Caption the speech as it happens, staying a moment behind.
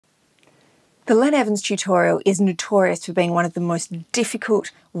The Len Evans tutorial is notorious for being one of the most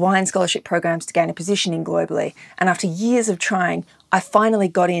difficult wine scholarship programs to gain a position in globally, and after years of trying, I finally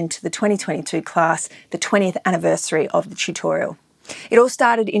got into the 2022 class, the 20th anniversary of the tutorial. It all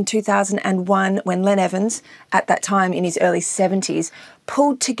started in 2001 when Len Evans, at that time in his early 70s,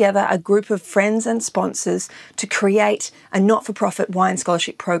 pulled together a group of friends and sponsors to create a not-for-profit wine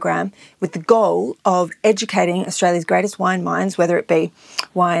scholarship program with the goal of educating Australia's greatest wine minds, whether it be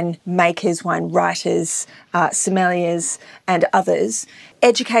wine makers, wine writers, sommeliers and others,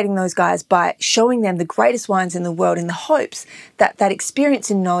 educating those guys by showing them the greatest wines in the world in the hopes that that experience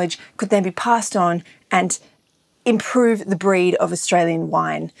and knowledge could then be passed on and improve the breed of Australian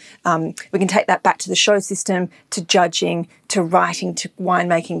wine. We can take that back to the show system, to judging, to writing, to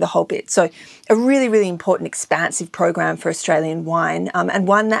winemaking, the whole bit. So a really, really important, expansive program for Australian wine, and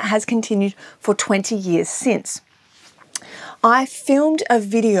one that has continued for 20 years since. I filmed a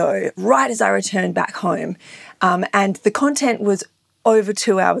video right as I returned back home, and the content was over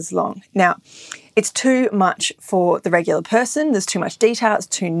 2 hours long. Now, it's too much for the regular person. There's too much detail. It's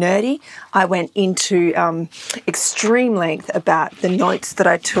too nerdy. I went into extreme length about the notes that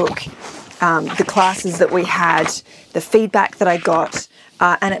I took, the classes that we had, the feedback that I got,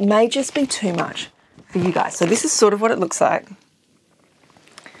 and it may just be too much for you guys. So this is sort of what it looks like.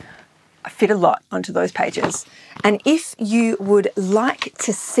 I fit a lot onto those pages. And if you would like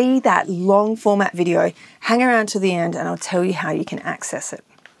to see that long format video, hang around to the end and I'll tell you how you can access it.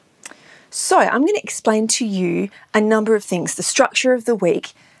 So I'm going to explain to you a number of things: the structure of the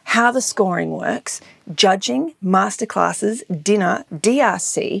week, how the scoring works, judging, masterclasses, dinner,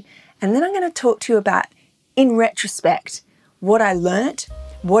 DRC, and then I'm going to talk to you about, in retrospect, what I learnt,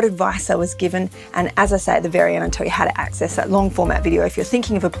 what advice I was given, and as I say at the very end, I'll tell you how to access that long format video if you're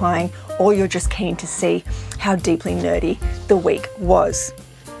thinking of applying or you're just keen to see how deeply nerdy the week was.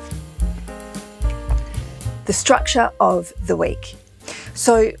 The structure of the week.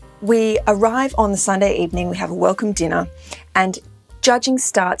 So we arrive on the Sunday evening, we have a welcome dinner, and judging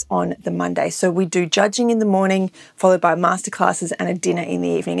starts on the Monday. So we do judging in the morning, followed by masterclasses and a dinner in the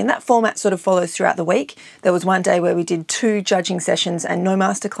evening. And that format sort of follows throughout the week. There was one day where we did 2 judging sessions and no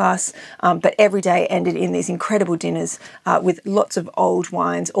masterclass, but every day ended in these incredible dinners with lots of old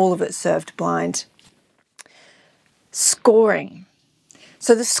wines, all of it served blind. Scoring.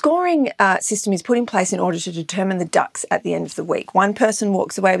 So the scoring system is put in place in order to determine the ducks at the end of the week. One person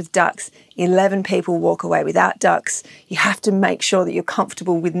walks away with ducks, 11 people walk away without ducks. You have to make sure that you're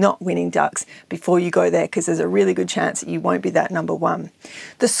comfortable with not winning ducks before you go there, because there's a really good chance that you won't be that number one.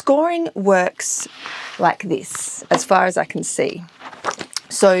 The scoring works like this, as far as I can see.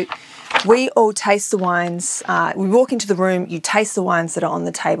 So we all taste the wines. We walk into the room, you taste the wines that are on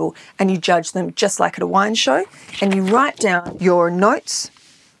the table and you judge them just like at a wine show, and you write down your notes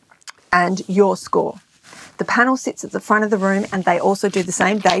and your score. The panel sits at the front of the room and they also do the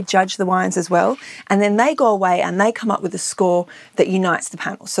same. They judge the wines as well, and then they go away and they come up with a score that unites the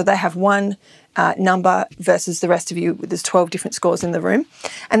panel. So they have one number versus the rest of you. There's 12 different scores in the room.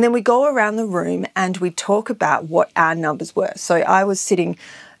 And then we go around the room and we talk about what our numbers were. So I was sitting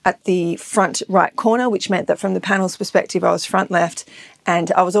at the front right corner, which meant that from the panel's perspective, I was front left,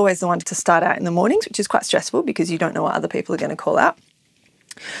 and I was always the one to start out in the mornings, which is quite stressful because you don't know what other people are going to call out.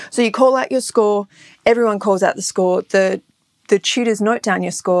 So you call out your score, everyone calls out the score, the tutors note down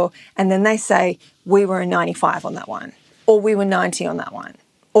your score, and then they say, we were a 95 on that one, or we were 90 on that one,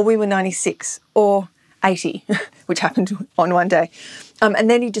 or we were 96, or 80, which happened on one day. And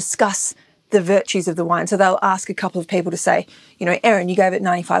then you discuss the virtues of the wine. So they'll ask a couple of people to say, you know, Erin, you gave it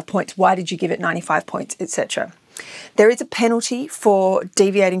 95 points. Why did you give it 95 points, etc. There is a penalty for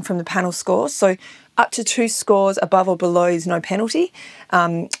deviating from the panel score. So up to 2 scores above or below is no penalty.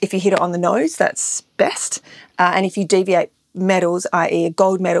 If you hit it on the nose, that's best. And if you deviate medals, i.e. a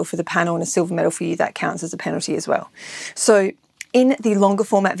gold medal for the panel and a silver medal for you, that counts as a penalty as well. So in the longer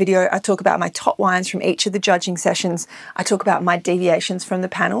format video, I talk about my top wines from each of the judging sessions. I talk about my deviations from the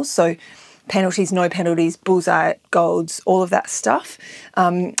panels. So penalties, no penalties, bullseye, golds, all of that stuff.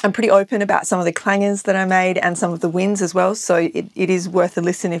 I'm pretty open about some of the clangers that I made and some of the wins as well, so it is worth a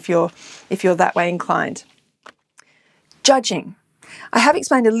listen if you're that way inclined. Judging. I have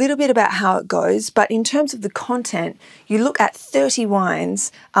explained a little bit about how it goes, but in terms of the content, you look at 30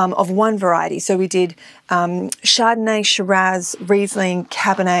 wines of one variety. So we did Chardonnay, Shiraz, Riesling,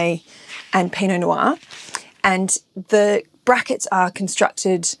 Cabernet, and Pinot Noir, and the brackets are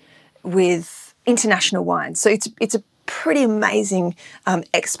constructed with international wines. So it's a pretty amazing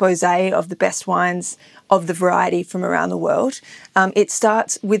expose of the best wines of the variety from around the world. It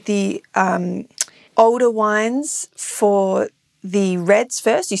starts with the older wines for the reds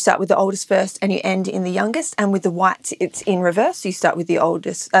first. You start with the oldest first and you end in the youngest. And with the whites, it's in reverse. You start with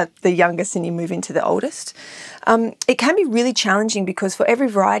the youngest and you move into the oldest. It can be really challenging because for every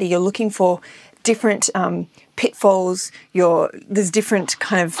variety, you're looking for different pitfalls. There's different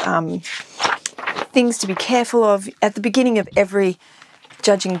kind of things to be careful of. At the beginning of every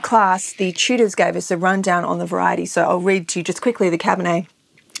judging class, the tutors gave us a rundown on the variety. So I'll read to you just quickly the Cabernet,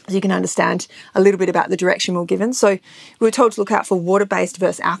 so you can understand a little bit about the direction we're given. So we were told to look out for water-based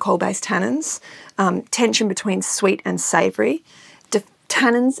versus alcohol-based tannins, tension between sweet and savoury,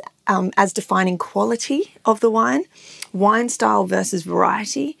 tannins as defining quality of the wine style versus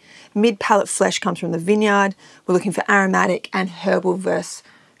variety, mid-palate flesh comes from the vineyard, we're looking for aromatic, and herbal versus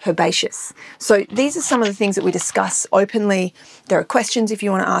herbaceous. So these are some of the things that we discuss openly. There are questions if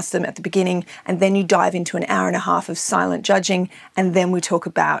you want to ask them at the beginning, and then you dive into an hour and a half of silent judging, and then we talk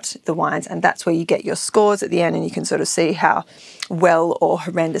about the wines, and that's where you get your scores at the end, and you can sort of see how well or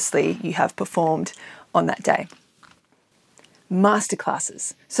horrendously you have performed on that day.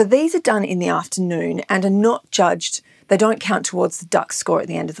 Masterclasses. So these are done in the afternoon and are not judged. They don't count towards the Duck score at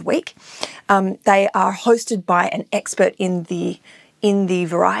the end of the week. They are hosted by an expert in the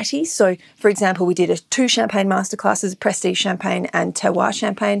variety. So, for example, we did 2 champagne masterclasses, Prestige Champagne and Terroir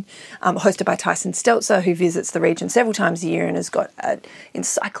Champagne, hosted by Tyson Stelzer, who visits the region several times a year and has got an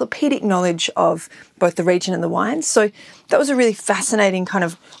encyclopedic knowledge of both the region and the wines. So that was a really fascinating kind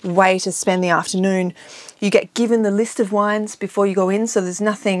of way to spend the afternoon. You get given the list of wines before you go in, so there's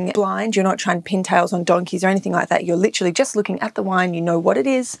nothing blind. You're not trying pintails on donkeys or anything like that. You're literally just looking at the wine. You know what it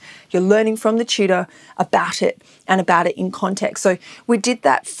is. You're learning from the tutor about it and about it in context. So we did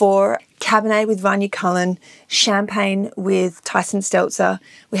that for Cabernet with Vanya Cullen, Champagne with Tyson Stelzer.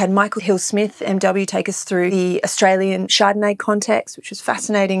 We had Michael Hill-Smith, MW, take us through the Australian Chardonnay context, which was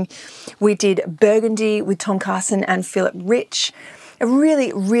fascinating. We did Burgundy with Tom Carson and Philip Rich. A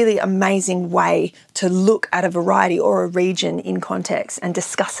really, really amazing way to look at a variety or a region in context and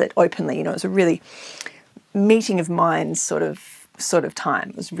discuss it openly. You know, it was a really meeting of minds sort of time.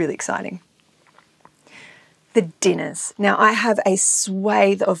 It was really exciting. The dinners. Now, I have a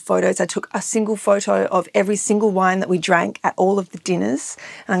swathe of photos. I took a single photo of every single wine that we drank at all of the dinners.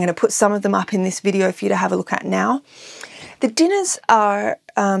 And I'm going to put some of them up in this video for you to have a look at now. The dinners are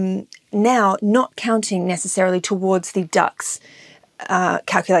now not counting necessarily towards the Ducks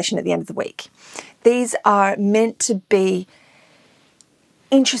calculation at the end of the week. These are meant to be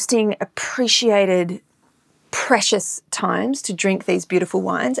interesting, appreciated, precious times to drink these beautiful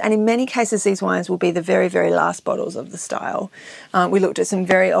wines, and in many cases these wines will be the very, very last bottles of the style. We looked at some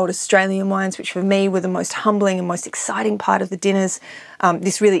very old Australian wines, which for me were the most humbling and most exciting part of the dinners.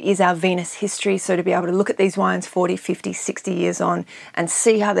 This really is our Venus history, so to be able to look at these wines 40, 50, 60 years on and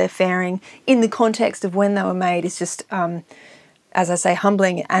see how they're faring in the context of when they were made is just as I say,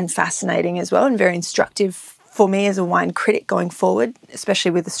 humbling and fascinating as well, and very instructive for me as a wine critic going forward,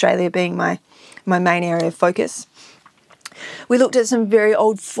 especially with Australia being my main area of focus. We looked at some very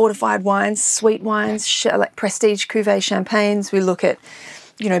old fortified wines, sweet wines, like Prestige Cuvée champagnes. We look at,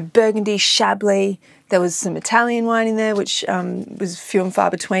 you know, Burgundy, Chablis. There was some Italian wine in there, which was few and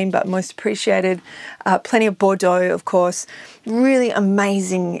far between, but most appreciated. Plenty of Bordeaux, of course. Really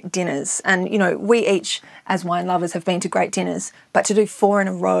amazing dinners. And, you know, we each, as wine lovers, have been to great dinners, but to do 4 in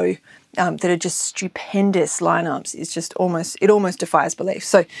a row that are just stupendous lineups is just almost defies belief.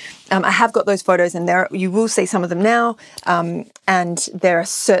 So I have got those photos, and there you will see some of them now, and there are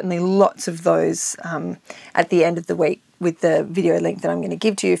certainly lots of those at the end of the week with the video link that I'm going to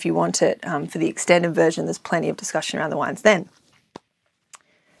give to you if you want it. For the extended version, there's plenty of discussion around the wines then.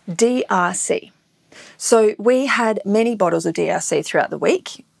 DRC. So we had many bottles of DRC throughout the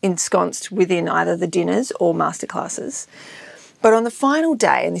week, ensconced within either the dinners or masterclasses. But on the final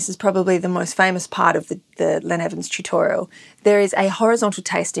day, and this is probably the most famous part of the Len Evans tutorial, there is a horizontal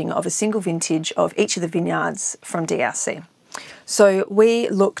tasting of a single vintage of each of the vineyards from DRC. So we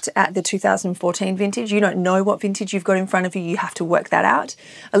looked at the 2014 vintage. You don't know what vintage you've got in front of you. You have to work that out.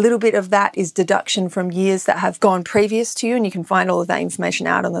 A little bit of that is deduction from years that have gone previous to you, and you can find all of that information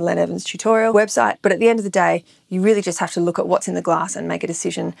out on the Len Evans tutorial website. But at the end of the day, you really just have to look at what's in the glass and make a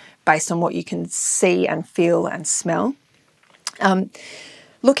decision based on what you can see and feel and smell.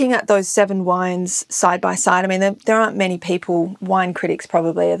 Looking at those 7 wines side by side, I mean, there aren't many people, wine critics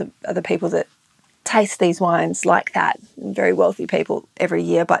probably are the people that taste these wines like that, very wealthy people every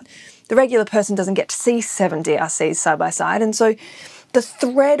year, but the regular person doesn't get to see 7 DRCs side by side. And so the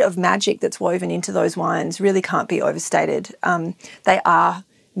thread of magic that's woven into those wines really can't be overstated. They are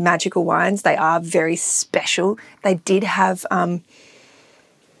magical wines. They are very special. They did have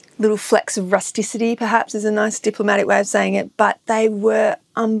little flecks of rusticity, perhaps, is a nice diplomatic way of saying it, but they were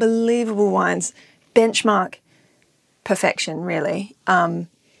unbelievable wines. Benchmark perfection, really. And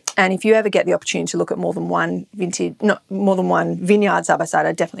if you ever get the opportunity to look at more than one vineyard side by side,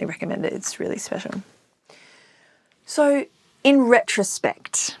 I definitely recommend it. It's really special. So, in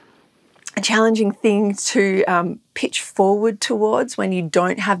retrospect, a challenging thing to pitch forward towards when you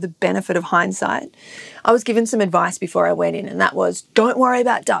don't have the benefit of hindsight. I was given some advice before I went in, and that was, don't worry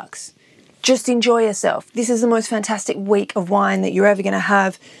about ducks. Just enjoy yourself. This is the most fantastic week of wine that you're ever going to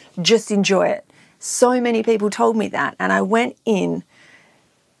have. Just enjoy it. So many people told me that, and I went in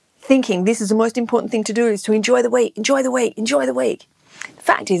thinking this is the most important thing to do, is to enjoy the week, enjoy the week, enjoy the week. The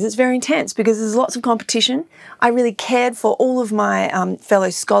fact is, it's very intense because there's lots of competition. I really cared for all of my fellow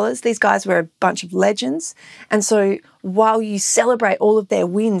scholars. These guys were a bunch of legends. And so while you celebrate all of their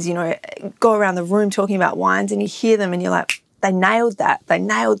wins, you know, go around the room talking about wines and you hear them and you're like, they nailed that, they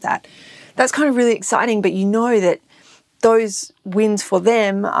nailed that. That's kind of really exciting, but you know that those wins for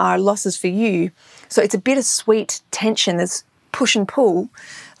them are losses for you. So it's a bittersweet tension. There's push and pull,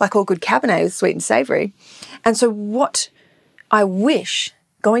 like all good Cabernet is sweet and savoury. And so what I wish,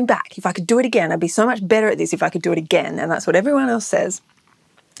 going back, if I could do it again, I'd be so much better at this if I could do it again. And that's what everyone else says.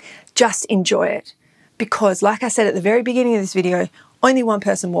 Just enjoy it. Because like I said at the very beginning of this video, only one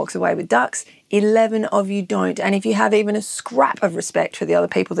person walks away with ducks, 11 of you don't. And if you have even a scrap of respect for the other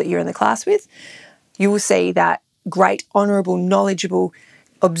people that you're in the class with, you will see that great, honourable, knowledgeable,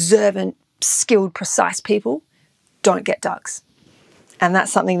 observant, skilled, precise people don't get ducks. And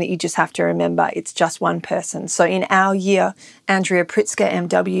that's something that you just have to remember. It's just one person. So in our year, Andrea Pritzker,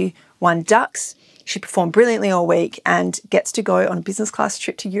 MW, won ducks. She performed brilliantly all week and gets to go on a business class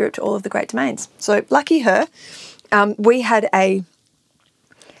trip to Europe to all of the great domains. So lucky her. We had a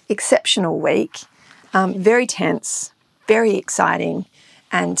exceptional week, very tense, very exciting,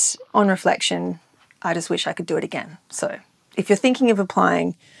 and on reflection, I just wish I could do it again. So if you're thinking of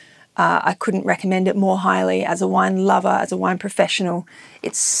applying, I couldn't recommend it more highly. As a wine lover, as a wine professional,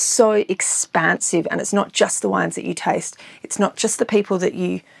 it's so expansive, and it's not just the wines that you taste. It's not just the people that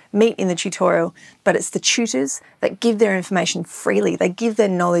you meet in the tutorial, but it's the tutors that give their information freely. They give their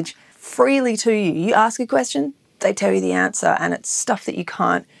knowledge freely to you. You ask a question, they tell you the answer, and it's stuff that you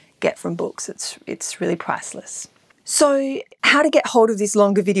can't get from books. It's really priceless. So how to get hold of this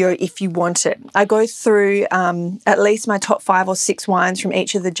longer video if you want it. I go through at least my top 5 or 6 wines from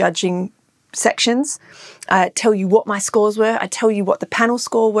each of the judging sections. I tell you what my scores were. I tell you what the panel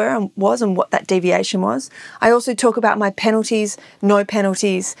score was and what that deviation was. I also talk about my penalties, no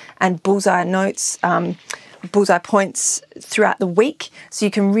penalties, and bullseye notes, bullseye points throughout the week. So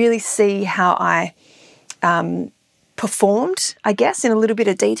you can really see how I performed, I guess, in a little bit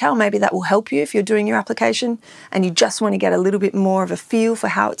of detail. Maybe that will help you if you're doing your application and you just want to get a little bit more of a feel for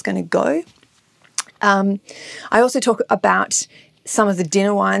how it's going to go. I also talk about some of the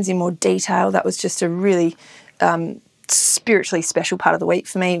dinner wines in more detail. That was just a really spiritually special part of the week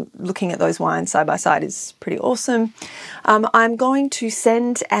for me. Looking at those wines side by side is pretty awesome. I'm going to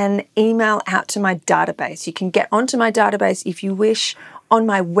send an email out to my database. You can get onto my database if you wish on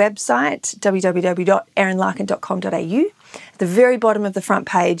my website, www.erinlarkin.com.au. At the very bottom of the front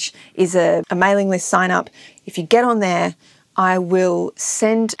page is a mailing list sign up. If you get on there, I will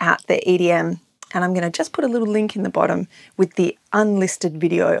send out the EDM, and I'm going to just put a little link in the bottom with the unlisted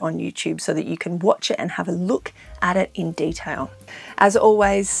video on YouTube so that you can watch it and have a look at it in detail. As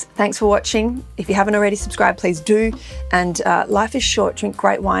always, thanks for watching. If you haven't already subscribed, please do. And life is short. Drink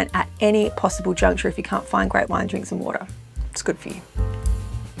great wine at any possible juncture. If you can't find great wine, drink some water. It's good for you.